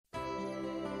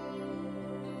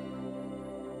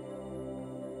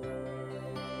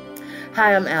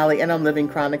Hi, I'm Allie, and I'm living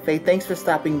Chronic Faith. Thanks for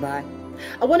stopping by.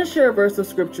 I want to share a verse of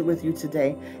scripture with you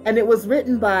today, and it was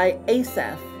written by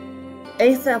Asaph.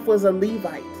 Asaph was a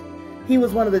Levite. He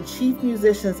was one of the chief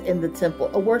musicians in the temple,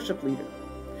 a worship leader.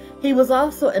 He was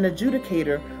also an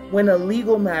adjudicator when a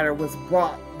legal matter was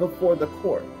brought before the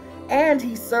court, and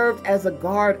he served as a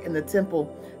guard in the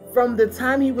temple. From the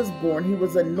time he was born, he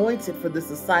was anointed for this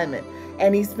assignment,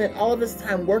 and he spent all of his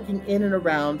time working in and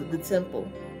around the temple.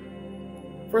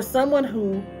 For someone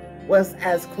who was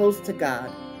as close to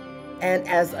God and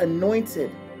as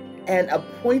anointed and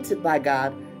appointed by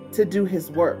God to do his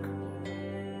work,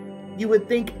 you would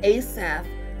think Asaph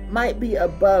might be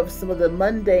above some of the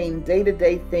mundane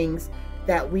day-to-day things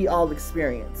that we all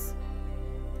experience.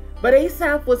 But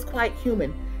Asaph was quite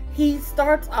human. He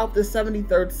starts off the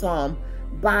 73rd Psalm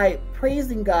by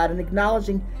praising God and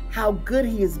acknowledging how good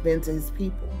he has been to his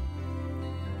people.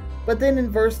 But then in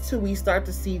verse 2, we start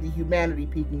to see the humanity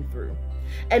peeking through.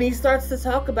 And he starts to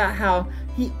talk about how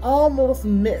he almost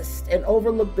missed and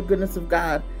overlooked the goodness of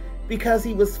God because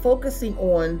he was focusing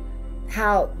on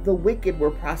how the wicked were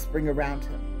prospering around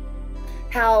him.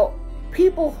 How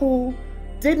people who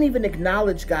didn't even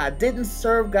acknowledge God, didn't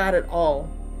serve God at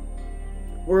all,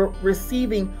 were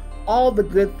receiving all the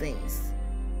good things.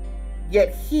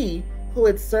 Yet he, who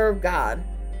had served God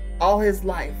all his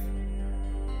life,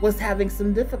 was having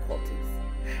some difficulties.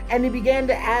 And he began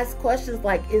to ask questions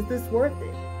like, is this worth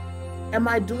it? Am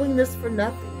I doing this for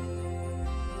nothing?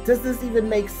 Does this even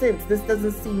make sense? This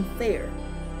doesn't seem fair.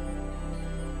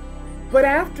 But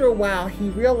after a while, he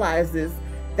realizes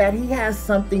that he has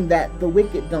something that the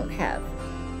wicked don't have.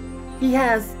 He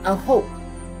has a hope,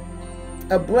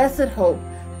 a blessed hope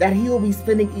that he will be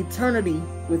spending eternity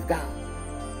with God.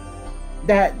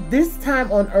 That this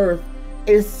time on earth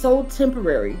is so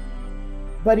temporary,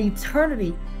 but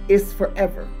eternity is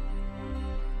forever.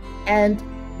 And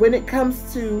when it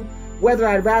comes to whether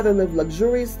I'd rather live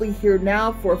luxuriously here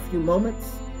now for a few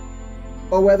moments,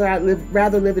 or whether I'd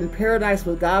rather live in paradise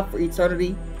with God for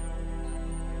eternity,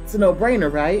 it's a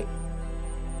no-brainer, right?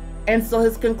 And so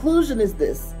his conclusion is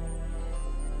this.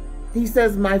 He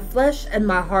says, my flesh and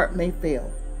my heart may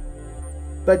fail,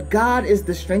 but God is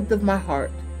the strength of my heart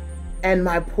and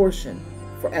my portion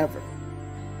forever.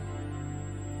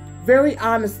 Very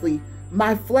honestly,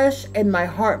 my flesh and my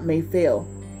heart may fail.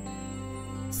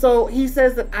 So he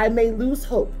says that I may lose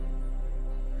hope.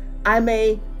 I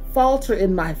may falter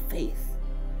in my faith.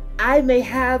 I may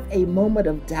have a moment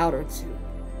of doubt or two.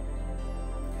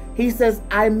 He says,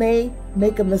 I may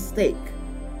make a mistake.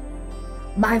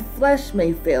 My flesh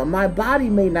may fail. My body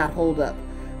may not hold up.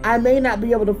 I may not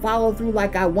be able to follow through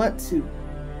like I want to.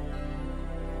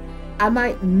 I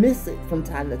might miss it from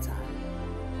time to time.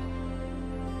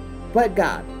 But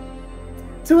God.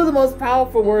 Two of the most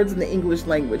powerful words in the English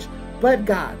language. But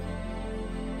God.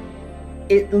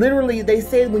 It literally, they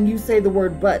say when you say the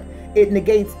word but, it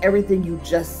negates everything you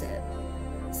just said.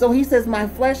 So he says, my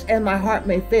flesh and my heart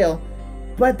may fail,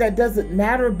 but that doesn't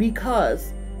matter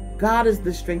because God is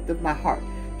the strength of my heart.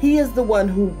 He is the one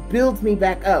who builds me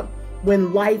back up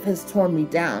when life has torn me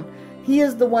down. He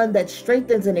is the one that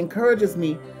strengthens and encourages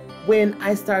me when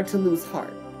I start to lose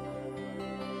heart.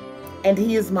 And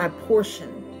he is my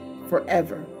portion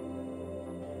forever.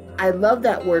 I love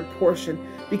that word portion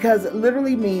because it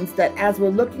literally means that as we're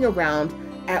looking around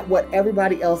at what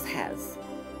everybody else has,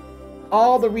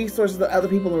 all the resources that other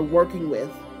people are working with,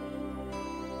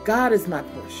 God is my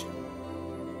portion.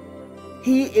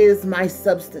 He is my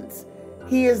substance.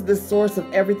 He is the source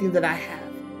of everything that I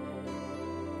have.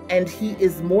 And he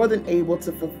is more than able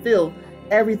to fulfill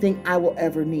everything I will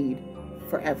ever need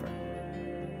forever.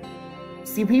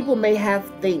 See, people may have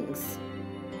things,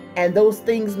 and those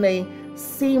things may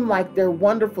seem like they're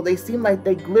wonderful. They seem like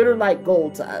they glitter like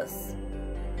gold to us.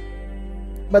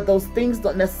 But those things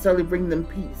don't necessarily bring them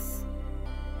peace.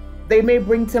 They may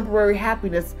bring temporary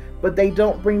happiness, but they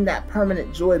don't bring that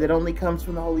permanent joy that only comes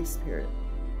from the Holy Spirit.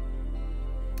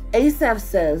 Asaph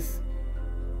says,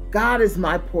 God is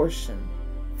my portion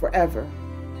forever.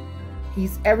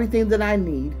 He's everything that I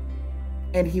need,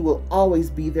 and he will always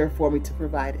be there for me to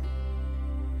provide it.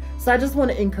 So I just want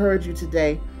to encourage you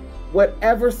today,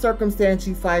 whatever circumstance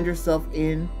you find yourself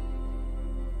in,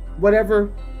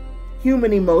 whatever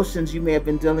human emotions you may have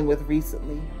been dealing with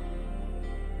recently,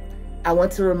 I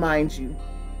want to remind you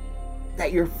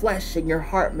that your flesh and your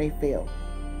heart may fail,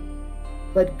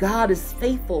 but God is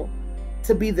faithful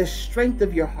to be the strength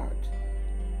of your heart,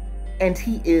 and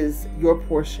he is your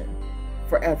portion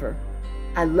forever.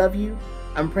 I love you.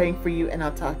 I'm praying for you, and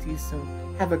I'll talk to you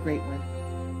soon. Have a great one.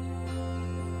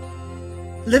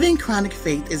 Living Chronic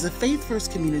Faith is a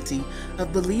faith-first community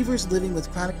of believers living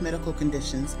with chronic medical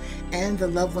conditions and the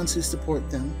loved ones who support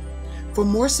them. For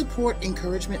more support,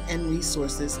 encouragement, and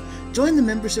resources, join the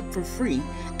membership for free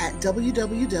at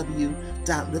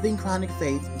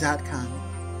www.livingchronicfaith.com.